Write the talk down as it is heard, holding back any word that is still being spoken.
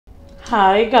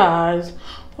Hi guys,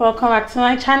 welcome back to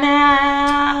my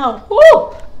channel.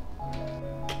 Woo!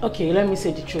 Okay, let me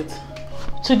say the truth.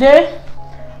 Today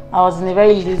I was in a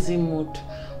very lazy mood,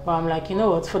 but I'm like, you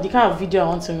know what, for the kind of video I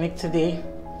want to make today,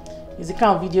 it's the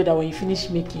kind of video that when you finish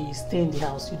making, you stay in the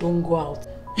house, you don't go out.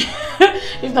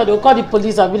 If not, they'll call the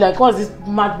police and be like, what's this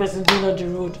mad person doing on the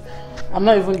road? I'm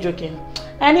not even joking.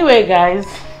 Anyway guys,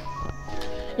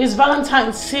 it's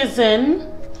Valentine's season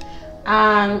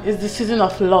and it's the season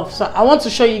of love, so I want to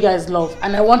show you guys love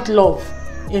and I want love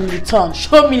in return.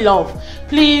 Show me love.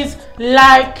 Please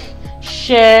like,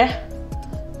 share,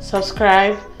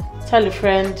 subscribe, tell a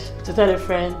friend to tell a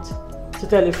friend to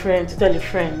tell a friend to tell a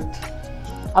friend.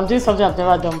 I'm doing something I've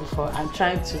never done before. I'm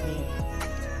trying to be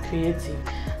creative.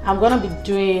 I'm gonna be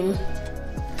doing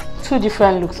two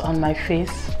different looks on my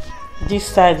face. This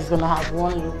side is gonna have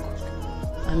one look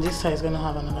and this side is gonna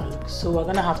have another look. So we're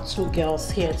gonna have two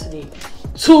girls here today,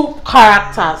 two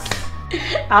characters.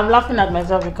 I'm laughing at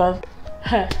myself because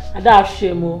I don't have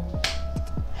shame.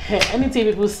 Anything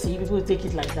people see, people take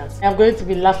it like that. I'm going to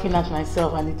be laughing at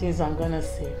myself and the things I'm gonna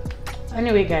say.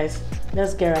 Anyway guys,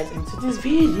 let's get right into this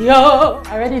video.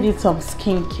 I already did some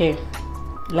skincare,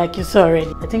 like you saw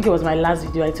already. I think it was my last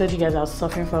video. I told you guys I was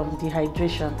suffering from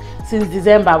dehydration since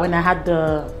December when I had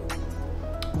the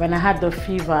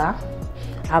fever.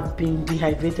 I've been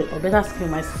dehydrated, or better still,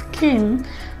 my skin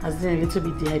has been a little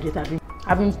bit dehydrated.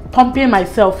 I've been pumping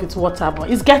myself with water, but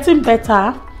it's getting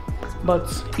better.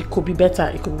 But it could be better.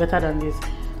 It could be better than this.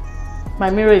 My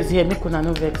mirror is here. Make una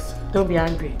no vex. Don't be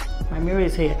angry. My mirror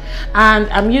is here, and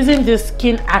I'm using this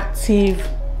Skin Active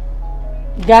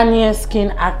Garnier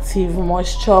Skin Active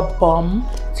Moisture Balm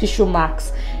Tissue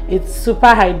Max. It's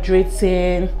super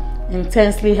hydrating.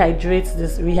 Intensely rehydrates the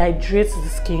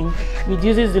skin,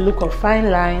 reduces the look of fine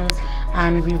lines,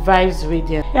 and revives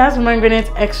radiance. It has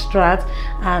pomegranate extract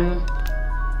and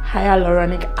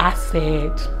hyaluronic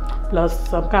acid plus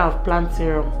some kind of plant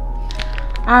serum.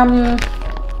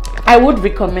 I would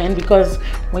recommend, because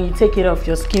when you take it off,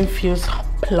 your skin feels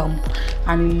plump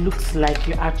and it looks like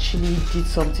you actually did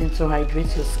something to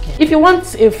hydrate your skin. If you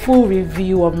want a full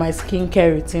review of my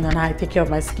skincare routine and how I take care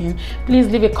of my skin, please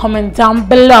leave a comment down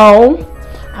below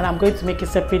and I'm going to make a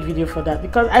separate video for that,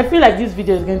 because I feel like this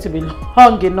video is going to be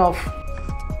long enough.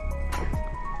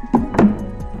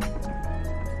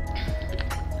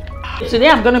 Today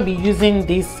I'm going to be using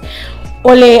this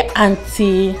Olay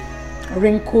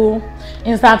Anti-Wrinkle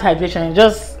Instant Hydration,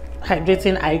 just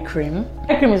hydrating eye cream.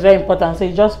 Eye cream is very important, so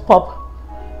you just pop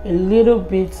a little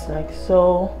bit like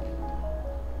so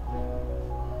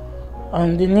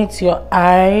underneath your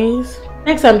eyes.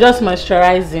 Next, I'm just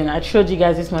moisturizing. I showed you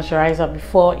guys this moisturizer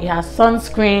before. It has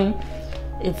sunscreen.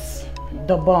 It's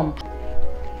the bomb.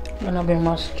 I'm gonna be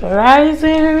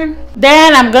moisturizing.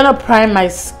 Then I'm gonna prime my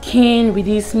skin with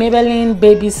this Maybelline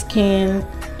Baby Skin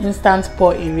Instant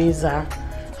Pore Eraser.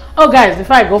 Oh guys,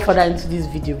 before I go further into this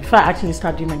video, before I actually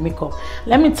start doing my makeup,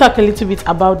 let me talk a little bit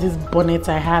about this bonnet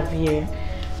I have here.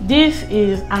 This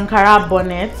is Ankara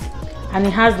bonnet, and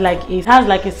it has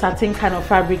like a satin kind of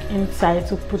fabric inside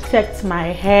to protect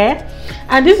my hair,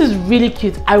 and this is really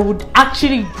cute. I would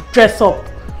actually dress up,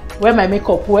 wear my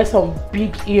makeup, wear some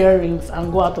big earrings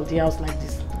and go out of the house like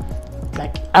this.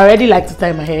 Like, I already like to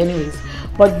tie my hair anyways,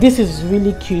 but this is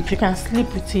really cute. You can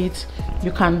sleep with it,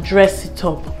 you can dress it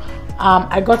up.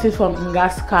 I got it from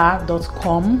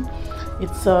ngaska.com.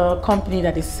 It's a company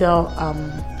that they sell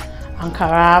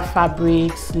Ankara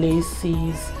fabrics,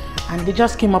 laces, and they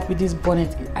just came up with this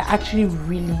bonnet. I actually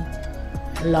really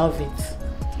love it.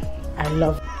 I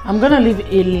love it. I'm gonna leave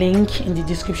a link in the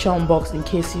description box in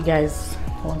case you guys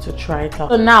want to try it out.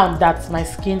 So now that my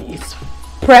skin is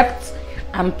prepped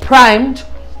and primed,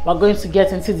 we're going to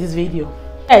get into this video.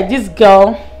 Hey, this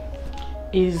girl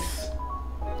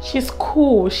she's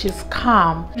cool, she's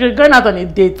calm. She's going out on a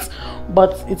date,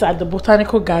 but it's at the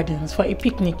botanical gardens for a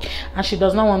picnic, and she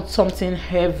does not want something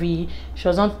heavy. She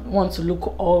doesn't want to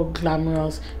look all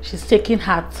glamorous. She's taking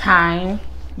her time,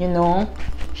 you know.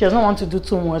 She doesn't want to do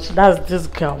too much. That's this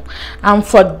girl. And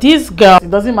for this girl, it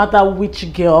doesn't matter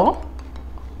which girl,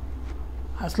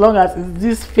 as long as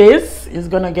this face is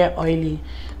gonna get oily.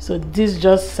 So this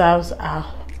just serves a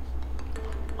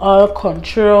oil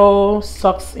control,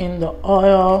 sucks in the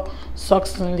oil,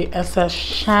 sucks in the excess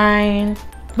shine.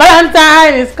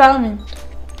 Valentine is coming.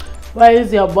 Where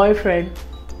is your boyfriend?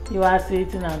 You are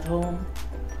sitting at home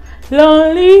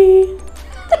lonely.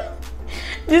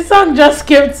 This song just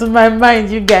came to my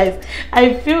mind, you guys.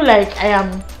 I feel like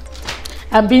I'm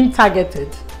being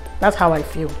targeted. That's how I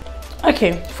feel.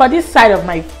 Okay, for this side of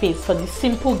my face, for the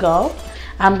simple girl,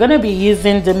 I'm gonna be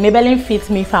using the Maybelline Fit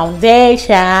Me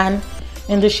foundation.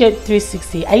 in the shade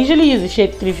 360. I usually use the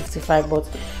shade 355, but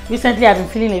recently I've been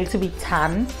feeling a little bit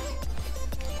tan,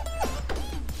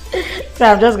 so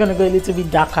I'm just gonna go a little bit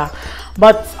darker.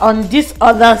 But on this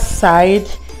other side,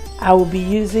 I will be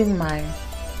using my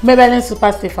Maybelline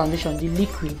Superstay foundation, the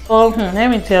liquid. Oh, let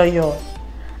me tell you,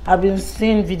 I've been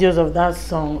seeing videos of that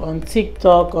song on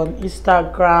TikTok, on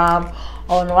Instagram,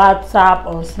 on WhatsApp,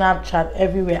 on Snapchat,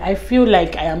 everywhere. I feel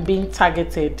like I am being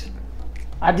targeted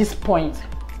at this point.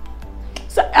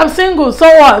 So I'm single, so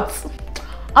what?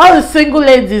 All the single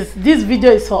ladies, this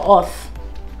video is for us.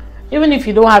 Even if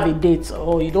you don't have a date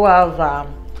or you don't have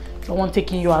someone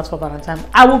taking you out for Valentine,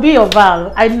 I will be your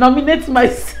Val. I nominate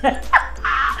myself.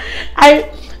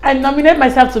 I nominate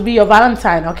myself to be your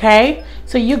Valentine, okay?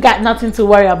 So you got nothing to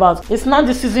worry about. It's not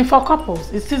the season for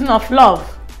couples. It's season of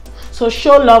love. So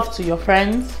show love to your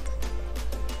friends,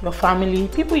 your family,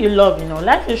 people you love, you know.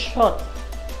 Life is short.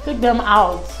 Take them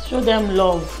out. Show them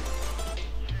love.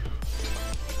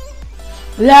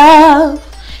 Love.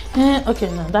 Okay,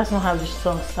 no, that's not how the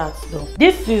song starts though.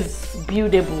 This is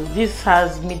buildable. This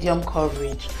has medium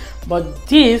coverage, but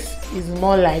this is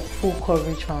more like full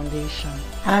coverage foundation.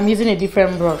 And I'm using a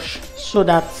different brush so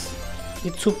that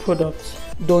the two products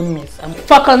don't mix.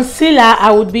 For concealer,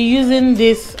 I would be using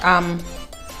this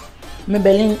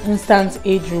Maybelline Instant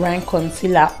Age Rewind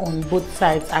Concealer on both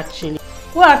sides actually.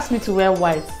 Who asked me to wear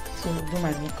white to do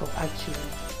my makeup actually?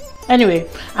 Anyway,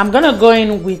 I'm gonna go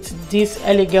in with this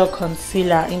LA Girl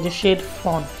concealer in the shade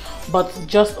Fawn, but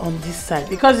just on this side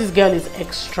because this girl is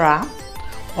extra.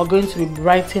 We're going to be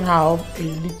brightening her up a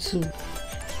little.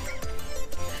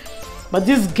 But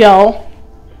this girl,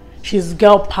 she's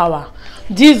girl power.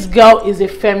 This girl is a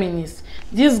feminist.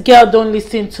 This girl don't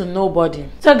listen to nobody.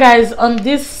 So guys, on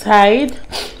this side,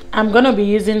 I'm gonna be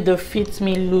using the Fit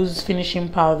Me Loose finishing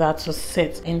powder to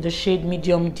set in the shade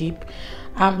Medium Deep.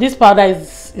 This powder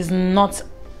is not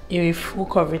a full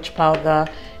coverage powder.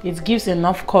 It gives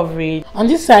enough coverage. On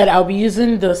this side, I'll be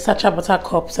using the Sasha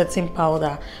Buttercup setting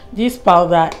powder. This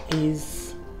powder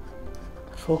is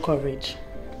full coverage,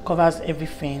 covers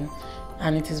everything,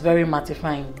 and it is very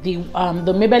mattifying.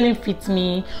 The Maybelline Fit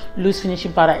Me Loose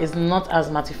finishing powder is not as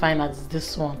mattifying as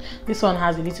this one. This one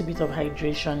has a little bit of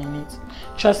hydration in it.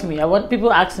 Trust me,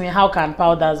 people ask me how can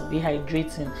powders be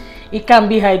hydrating. It can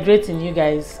be hydrating, you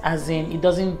guys, as in it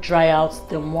doesn't dry out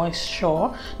the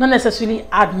moisture. Not necessarily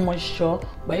add moisture,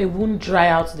 but it won't dry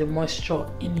out the moisture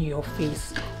in your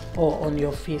face or on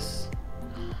your face.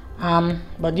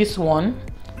 But this one,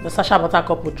 the Sasha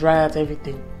Buttercup will dry out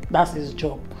everything. That's his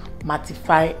job.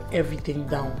 Mattify everything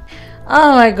down.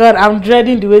 Oh my god, I'm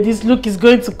dreading the way this look is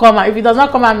going to come out. If it does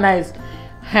not come out nice.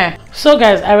 So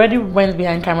guys, I already went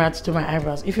behind camera to do my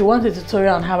eyebrows. If you want a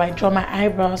tutorial on how I draw my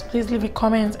eyebrows, please leave a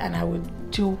comment and I will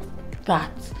do that.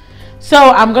 So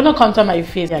I'm gonna contour my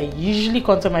face. I usually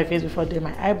contour my face before doing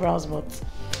my eyebrows, but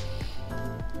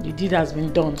the deed has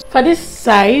been done. For this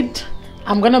side,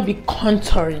 I'm gonna be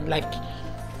contouring, like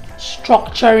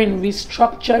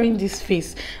restructuring this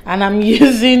face, and I'm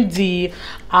using the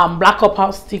Black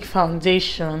Opal Stick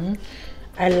foundation.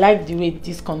 I like the way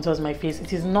this contours my face.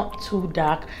 It is not too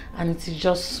dark and it is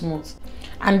just smooth.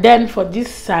 And then for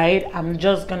this side, I'm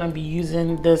just gonna be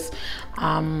using this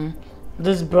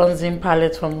this bronzing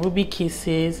palette from Ruby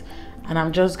Kisses, and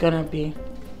I'm just gonna be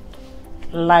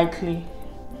lightly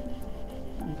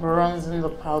bronzing the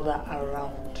powder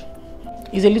around.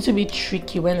 It's a little bit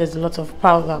tricky when there's a lot of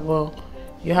powder, but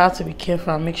you have to be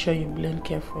careful and make sure you blend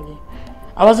carefully.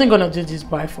 I wasn't gonna do this,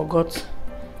 but I forgot.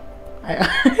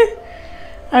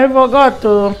 I forgot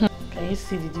to. Can you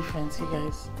see the difference, you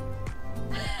guys?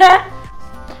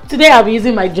 Today I'll be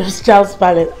using my Just Child's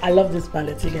palette. I love this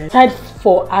palette, you guys. Aside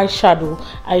for eyeshadow,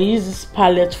 I use this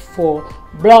palette for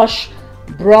blush,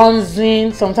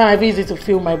 bronzing. Sometimes I use it to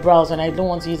fill my brows and I don't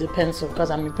want to use a pencil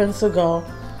because I'm a pencil girl.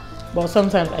 But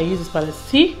sometimes I use this palette.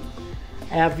 See,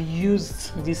 I have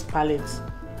used this palette.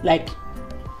 Like,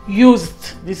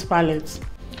 used this palette.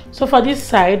 So for this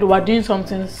side, we're doing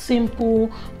something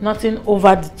simple, nothing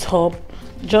over the top,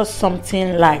 just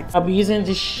something light. I'll be using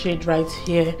this shade right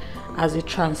here as a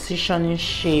transitioning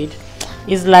shade.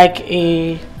 It's like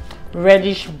a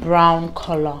reddish brown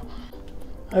color.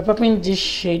 I'm popping this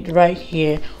shade right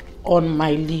here on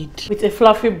my lid. With a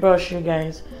fluffy brush, you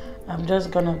guys, I'm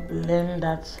just gonna blend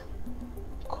that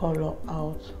color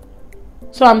out.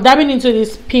 So I'm dabbing into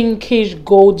this pinkish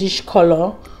goldish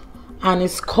color, and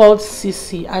it's called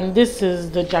CC, and this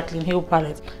is the Jackyln Hill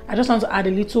palette. I just want to add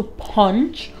a little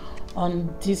punch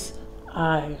on this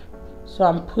eye, so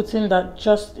I'm putting that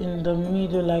just in the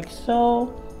middle like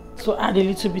so, to add a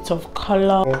little bit of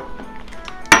color.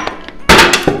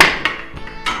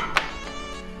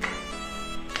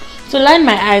 To line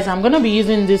my eyes, I'm going to be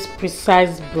using this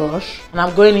precise brush, and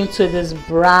I'm going into this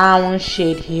brown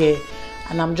shade here,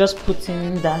 and I'm just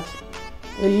putting that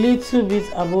a little bit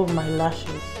above my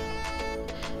lashes.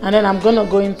 And then I'm going to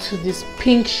go into this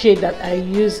pink shade that I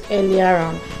used earlier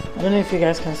on. I don't know if you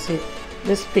guys can see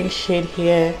this pink shade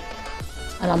here,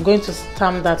 and I'm going to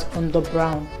stamp that on the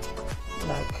brown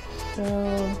like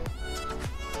so.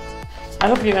 I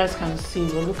hope you guys can see,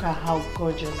 but look at how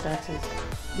gorgeous that is.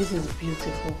 This is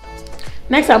beautiful.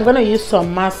 Next, I'm going to use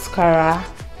some mascara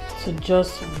to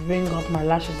just bring up my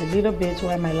lashes a little bit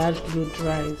while my lash glue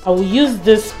dries. I will use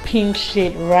this pink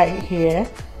shade right here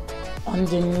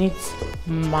underneath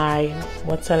my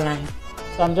waterline.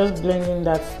 So I'm just blending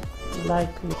that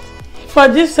lightly. For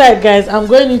this side, guys, I'm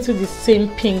going into the same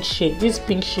pink shade, this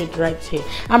pink shade right here.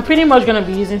 I'm pretty much going to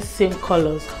be using same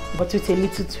colors but with a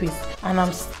little twist, and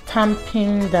I'm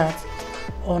stamping that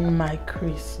on my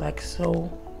crease like so.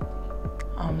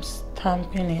 I'm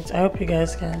stamping it. I hope you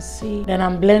guys can see. Then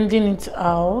I'm blending it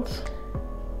out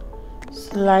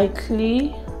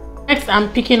slightly. Next, I'm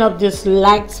picking up this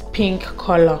light pink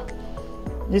color,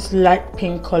 this light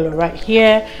pink color right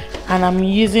here, and I'm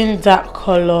using that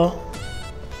color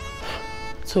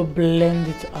to blend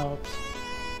it out.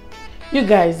 You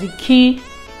guys, the key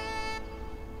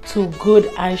to good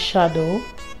eyeshadow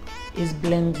is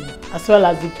blending, as well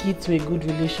as the key to a good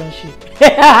relationship.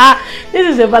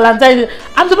 This is a Valentine.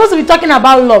 I'm supposed to be talking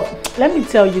about love. Let me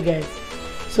tell you guys.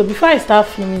 So before I start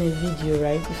filming a video,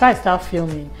 right, before I start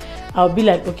filming, I'll be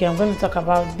like, okay, I'm going to talk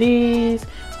about this,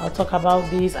 I'll talk about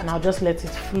this, and I'll just let it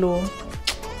flow.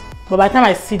 But by the time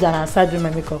I sit down and start doing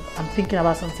my makeup, I'm thinking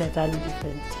about something entirely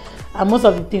different. And most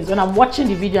of the things, when I'm watching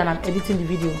the video and I'm editing the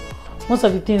video, most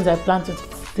of the things I plan to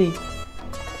say,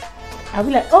 I'll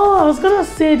be like, oh, I was gonna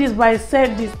say this, but I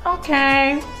said this.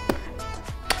 Okay,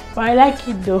 but I like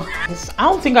it though. I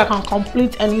don't think I can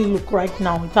complete any look right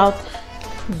now without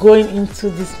going into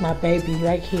this my baby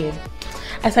right here.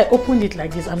 As I opened it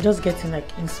like this, I'm just getting like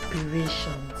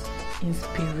inspirations.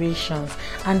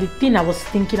 And the thing I was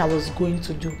thinking I was going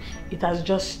to do, it has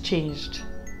just changed.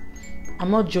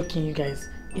 I'm not joking, you guys.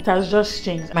 It has just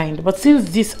changed mind. But since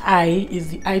this eye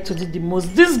is the eye to do the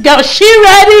most, this girl, she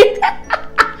ready.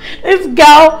 This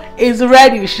girl is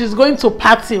ready. She's going to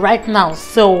party right now.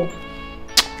 So,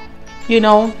 you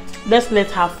know, let's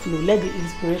let her flow. Let the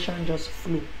inspiration just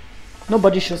flow.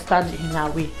 Nobody should stand in her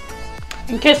way.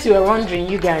 In case you were wondering,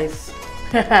 you guys,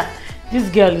 this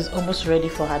girl is almost ready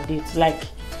for her date. Like,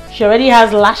 she already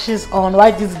has lashes on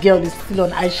while this girl is still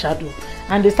on eyeshadow.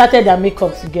 And they started their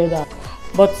makeup together.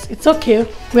 But it's okay.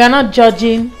 We are not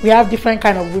judging. We have different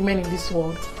kind of women in this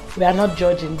world. We are not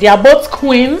judging. They are both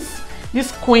queens.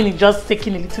 This queen is just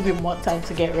taking a little bit more time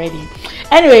to get ready.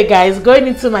 Anyway, guys, going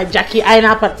into my Jackie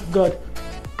Aina palette. God,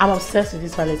 I'm obsessed with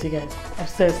this palette, you guys.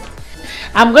 Obsessed.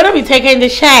 I'm going to be taking the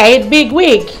shade Big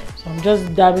Wig. So I'm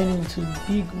just dabbing into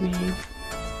Big Wig.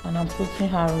 And I'm putting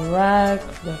her right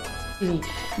there.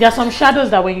 There are some shadows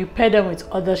that when you pair them with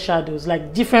other shadows,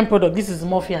 like different products, this is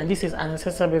Morphe and this is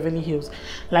Anastasia Beverly Hills,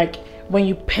 like when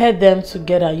you pair them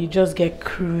together you just get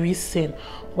creasing,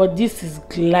 but this is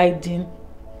gliding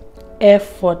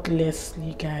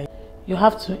effortlessly, guys. You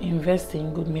have to invest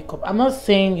in good makeup. I'm not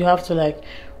saying you have to like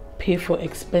pay for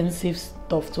expensive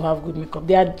stuff to have good makeup.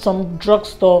 There are some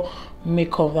drugstore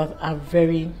makeup that are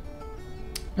very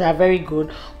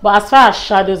good, but as far as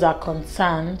shadows are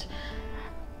concerned,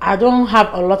 I don't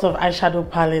have a lot of eyeshadow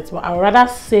palettes, but I'd rather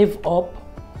save up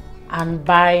and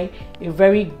buy a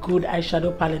very good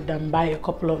eyeshadow palette than buy a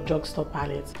couple of drugstore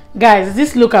palettes. Guys,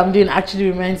 this look I'm doing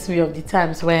actually reminds me of the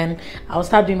times when I'll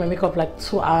start doing my makeup like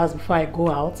 2 hours before I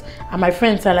go out, and my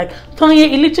friends are like,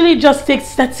 Tonya, it literally just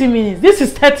takes 30 minutes. This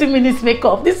is 30 minutes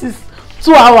makeup. This is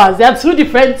 2 hours. They are two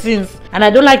different things. And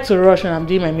I don't like to rush when I'm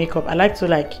doing my makeup. I like to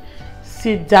like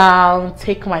sit down,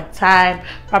 take my time,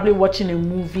 probably watching a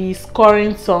movie,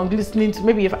 scoring song, listening to,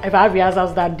 maybe if I have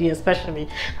rehearsals that day especially,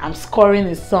 I'm scoring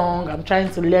a song, I'm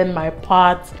trying to learn my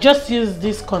part. Just use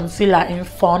this concealer in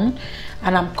Fawn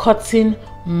and I'm cutting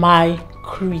my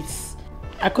crease.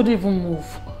 I couldn't even move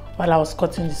while I was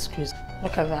cutting this crease.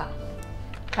 Look at that.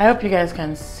 I hope you guys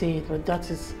can see it, but that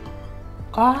is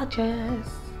gorgeous.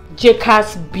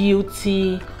 Jackyln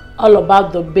Beauty All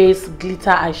About the Base Glitter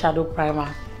Eyeshadow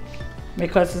Primer.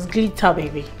 Because it's glitter,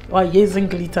 baby. We're using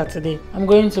glitter today. I'm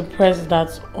going to press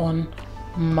that on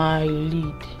my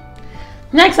lid.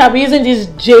 Next, I'll be using this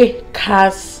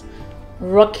Jackyln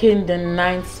Rocking the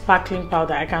Night Sparkling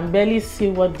Powder. I can barely see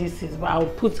what this is, but I'll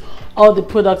put all the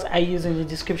products I use in the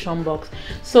description box.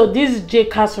 So this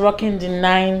Jackyln Rocking the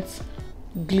Night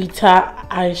Glitter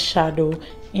Eyeshadow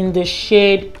in the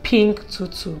shade Pink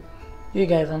Tutu. You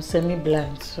guys, I'm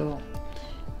semi-blind, so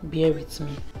bear with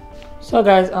me. So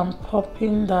guys, I'm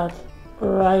popping that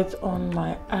right on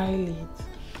my eyelid,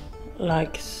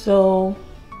 like so.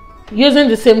 Using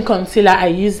the same concealer I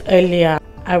used earlier,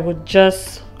 I would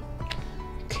just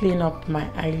clean up my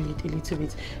eyelid a little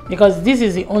bit, because this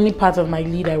is the only part of my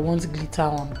lid I want glitter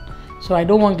on, so I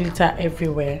don't want glitter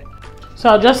everywhere. So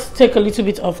I'll just take a little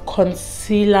bit of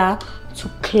concealer to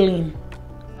clean,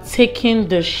 taking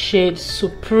the shade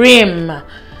Supreme.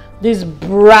 This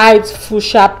bright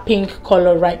fuchsia pink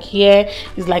color right here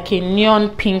is like a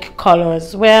neon pink color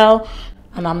as well,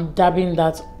 and I'm dabbing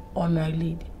that on my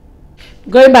lid.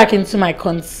 Going back into my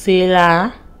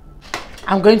concealer,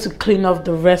 I'm going to clean off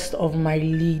the rest of my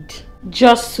lid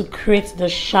just to create the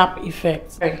sharp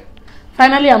effect. Okay.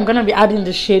 Finally, I'm going to be adding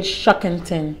the shade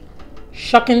Shockington.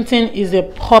 Shockington is a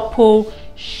purple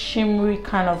shimmery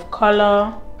kind of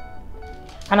color,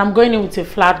 and I'm going in with a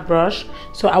flat brush.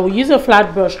 So I will use a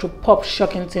flat brush to pop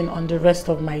Shockington on the rest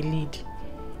of my lid.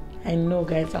 I know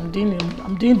guys, I'm doing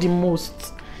the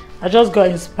most. I just got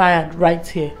inspired right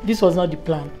here. This was not the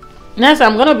plan. Next,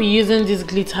 I'm going to be using this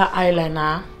glitter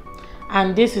eyeliner,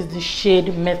 and this is the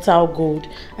shade Metal Gold.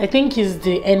 I think it's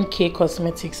the NK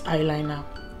Cosmetics eyeliner,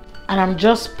 and I'm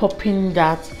just popping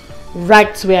that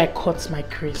right where I cut my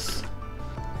crease,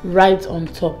 right on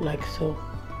top like so.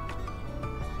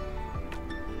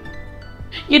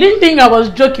 You didn't think I was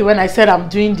joking when I said I'm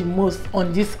doing the most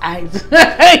on this eyes.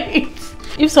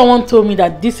 If someone told me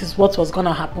that this is what was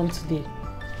gonna happen today,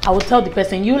 I would tell the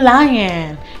person, you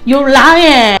lying, you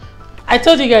lying. I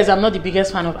told you guys I'm not the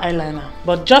biggest fan of eyeliner,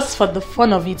 but just for the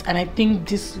fun of it, and I think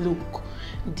this look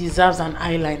deserves an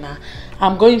eyeliner,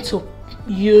 I'm going to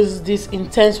use this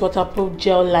Intense Waterproof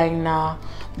Gel Liner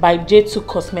by J2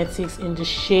 Cosmetics in the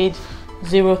shade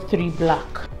 03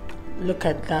 Black. Look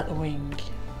at that wing.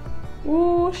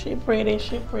 Ooh, she pretty,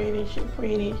 she pretty, she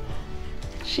pretty,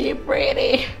 she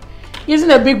pretty.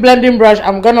 Using a big blending brush,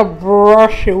 I'm gonna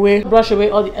brush away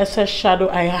all the excess shadow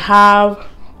I have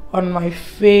on my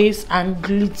face and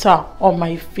glitter on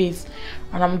my face,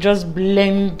 and I'm just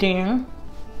blending.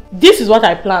 This is what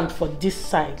I planned for this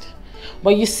side,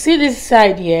 but you see this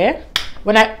side here,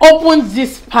 when I opened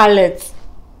this palette,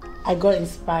 I got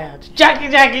inspired. Jackie,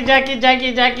 Jackie, Jackie,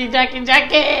 Jackie, Jackie, Jackie,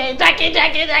 Jackie, Jackie, Jackie,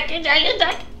 Jackie, Jackie,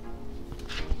 Jackie.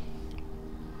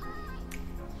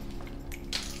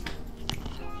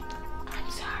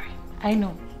 I'm sorry, I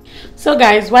know. So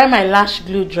guys, while my lash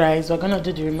glue dries, we're gonna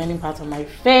do the remaining part of my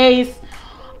face.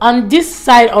 On this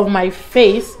side of my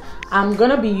face, I'm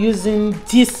gonna be using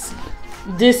this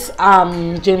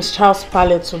James Charles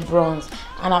palette to bronze,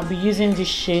 and I'll be using this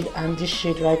shade and this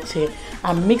shade right here.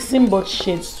 I'm mixing both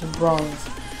shades to bronze.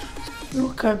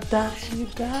 Look at that, you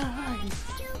guys.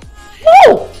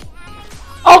 Woo!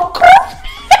 Oh crap!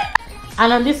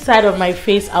 And on this side of my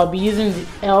face, I'll be using the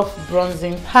e.l.f.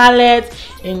 bronzing palette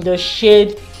in the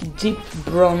shade Deep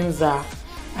Bronzer,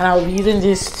 and I'll be using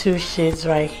these two shades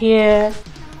right here.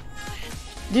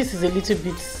 This is a little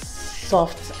bit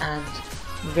soft and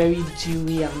very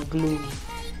dewy and glowy,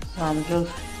 so I'm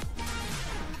just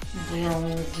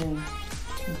bronzing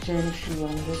gently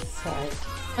on this side.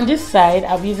 On this side,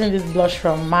 I'll be using this blush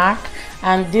from MAC,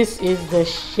 and this is the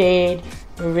shade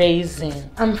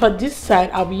Raisin. And for this side,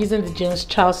 I'll be using the James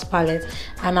Charles palette,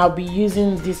 and I'll be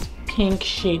using this pink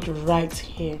shade right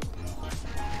here.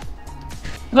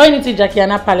 Going into Jackie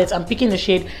Aina palette, I'm picking the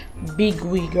shade Big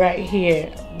Wig right here.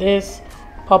 This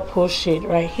purple shade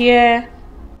right here.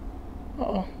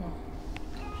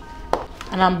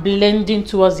 And I'm blending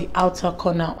towards the outer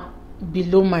corner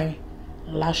below my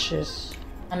lashes.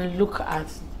 And look at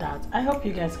that. I hope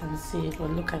you guys can see it,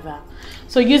 but look at that.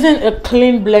 So using a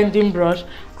clean blending brush,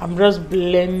 I'm just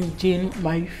blending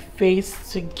my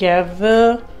face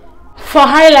together. For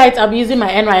highlight, I'll be using my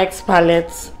NYX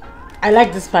palette. I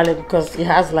like this palette because it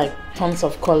has like tons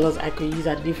of colors I could use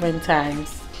at different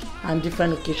times and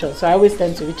different occasions. So I always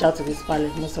tend to reach out to this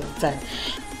palette most of the time.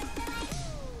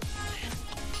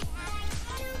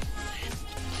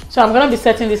 So I'm going to be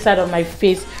setting this side of my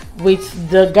face with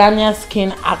the Garnier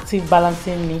Skin Active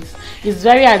Balancing Mix. It's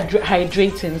very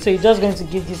hydrating, so it's just going to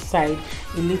give this side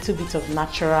a little bit of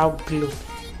natural glow.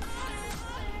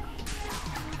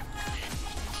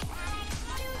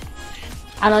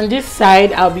 And on this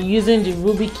side, I'll be using the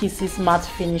Ruby Kisses Matte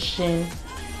Finishing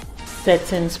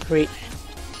Setting Spray.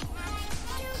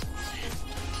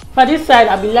 For this side,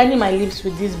 I'll be lining my lips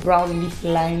with this brown lip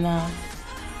liner.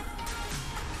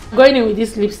 Going in with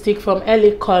this lipstick from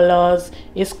LA Colors.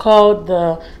 It's called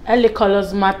the LA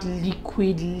Colors Matte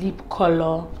Liquid Lip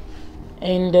Color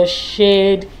in the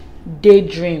shade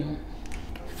Daydream,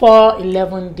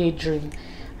 411 Daydream.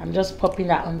 I'm just popping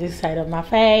that on this side of my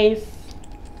face.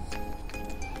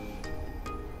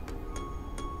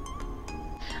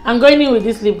 I'm going in with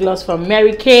this lip gloss from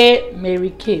MaryKay,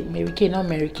 not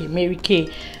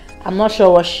MaryKay. I'm not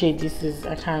sure what shade this is,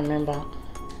 I can't remember.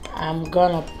 I'm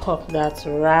gonna pop that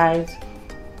right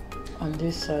on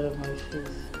this side of my face.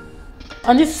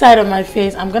 On this side of my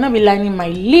face, I'm gonna be lining my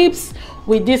lips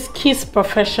with this Kiss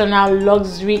Professional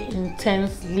Luxury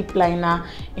Intense Lip Liner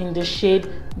in the shade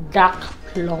Dark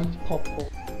Plum Purple.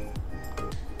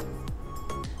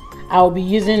 I'll be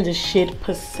using the shade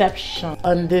Perception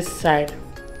on this side.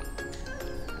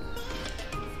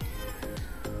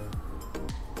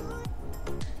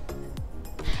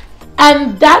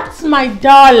 And that, my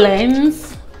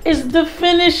darlings, is the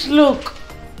finished look.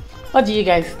 What do you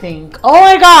guys think? Oh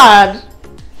my god!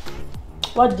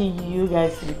 What do you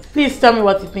guys think? Please tell me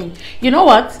what you think. You know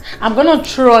what? I'm gonna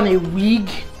throw on a wig.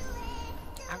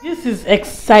 This is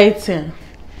exciting.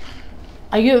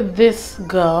 Are you this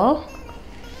girl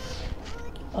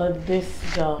or this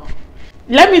girl?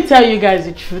 Let me tell you guys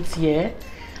the truth here.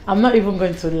 I'm not even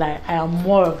going to lie. I am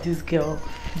more of this girl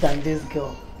than this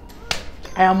girl.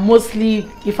 I am mostly,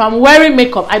 if I'm wearing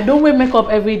makeup, I don't wear makeup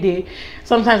every day.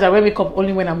 Sometimes I wear makeup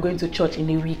only when I'm going to church in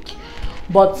a week.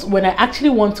 But when I actually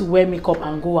want to wear makeup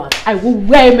and go out, I will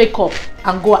wear makeup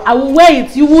and go out. I will wear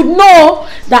it. You would know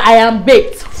that I am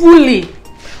baked fully.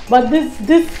 But this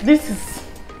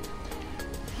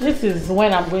is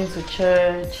when I'm going to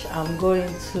church. I'm going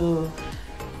to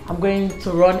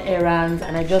run errands,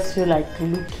 and I just feel like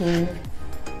looking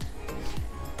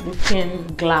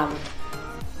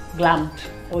glammed,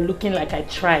 or looking like I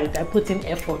tried. I put in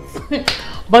effort.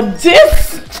 But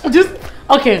this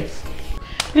okay.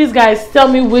 Please guys, tell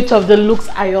me which of the looks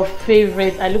are your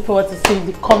favorite. I look forward to seeing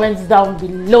the comments down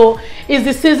below. It's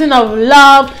the season of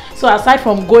love, so aside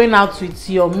from going out with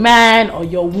your man or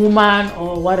your woman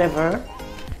or whatever,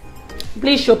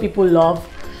 please show people love.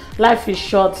 Life is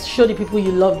short. Show the people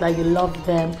you love that you love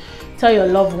them. Tell your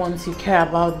loved ones you care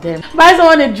about them. Buy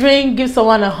someone a drink, give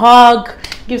someone a hug,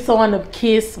 give someone a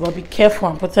kiss, but be careful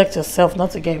and protect yourself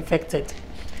not to get infected.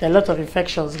 There are a lot of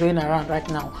infections going around right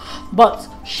now. But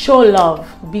show love,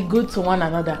 be good to one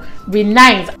another, be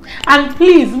nice, and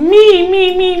please,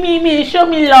 me, show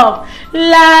me love.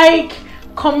 Like,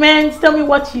 comment, tell me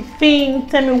what you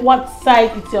think, tell me what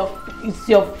side it's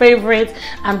your favorite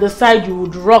and the side you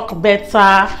would rock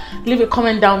better. Leave a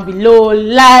comment down below.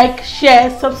 Like,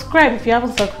 share, subscribe if you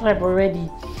haven't subscribed already.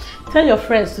 Tell your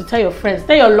friends to tell your friends.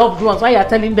 Tell your loved ones while you're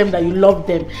telling them that you love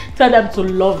them. Tell them to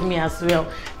love me as well.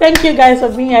 Thank you guys for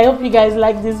being here. I hope you guys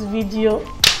like this video.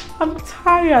 I'm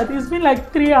tired. It's been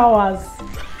like 3 hours.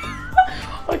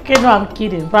 Okay, no, I'm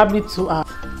kidding. Probably 2 hours.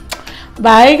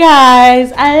 Bye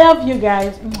guys. I love you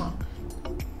guys.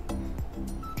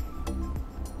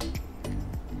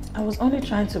 I was only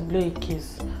trying to blow a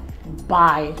kiss.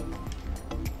 Bye.